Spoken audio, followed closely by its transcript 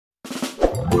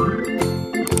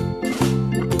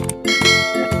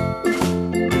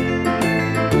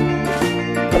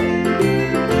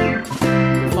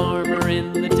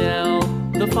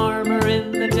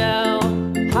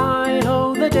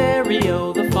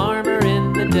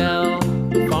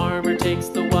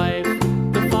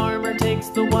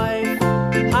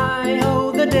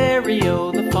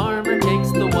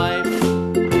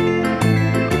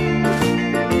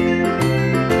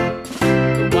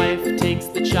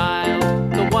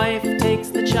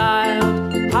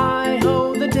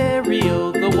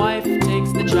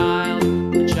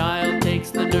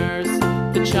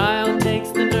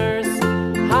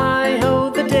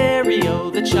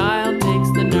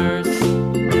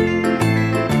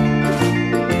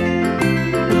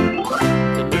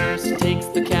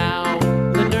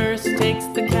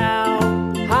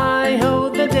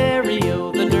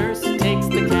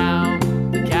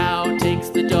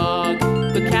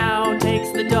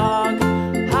dog.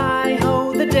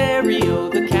 Hi-ho, the dairy-o,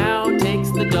 the cow takes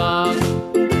the dog.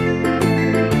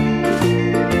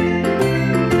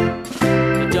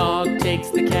 The dog takes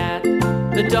the cat,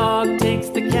 the dog takes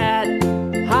the cat.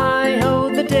 Hi-ho,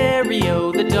 the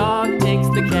dairy-o, the dog takes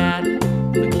the cat.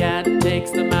 The cat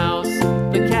takes the mouse,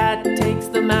 the cat takes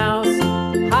the mouse.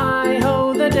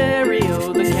 Hi-ho, the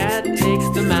dairy-o, the cat takes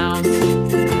the mouse.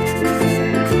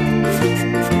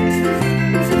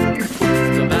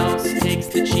 The mouse takes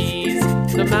the cheese,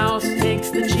 the mouse takes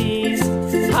the cheese.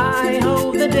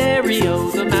 Hi-ho, the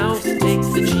dairy-o, the mouse takes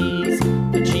the cheese.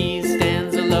 The cheese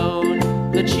stands alone,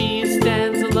 the cheese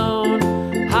stands alone.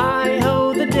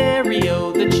 Hi-ho, the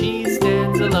dairy-o, the cheese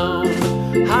stands alone.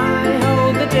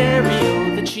 Hi-ho, the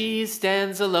dairy-o, the cheese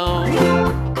stands alone.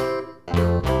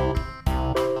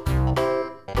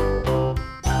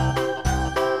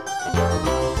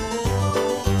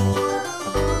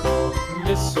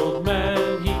 This old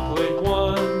man, he played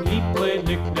one. He played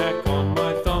knick-knack on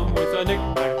my thumb with a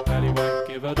knick-knack, paddywhack,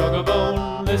 give a dog a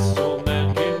bone. This old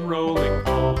man came rolling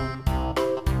home.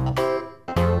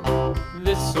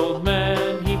 This old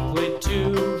man, he played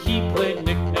two. He played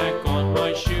knick-knack on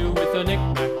my shoe with a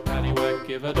knick-knack, paddywhack,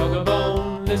 give a dog a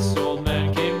bone. This old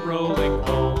man came rolling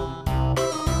home.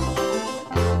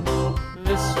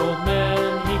 This old man,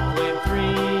 he played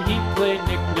three. He played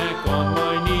knick-knack on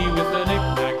my knee with a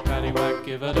knick-knack, paddywhack,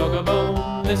 give a dog a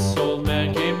bone. This old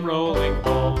man came rolling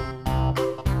home.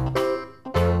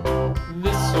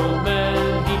 This old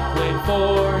man, he played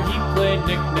four. He played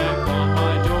knick-knack on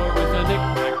my door with a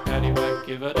knick-knack, paddywhack,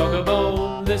 give a dog a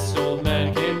bone. This old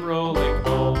man came rolling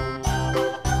home.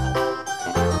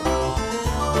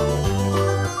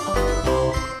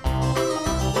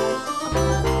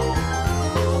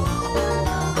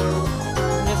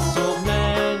 This old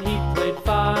man, he played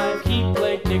five. He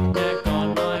played knick-knack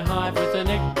on my hive with a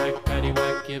knick-knack,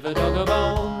 paddywhack, give a dog a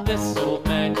bone. This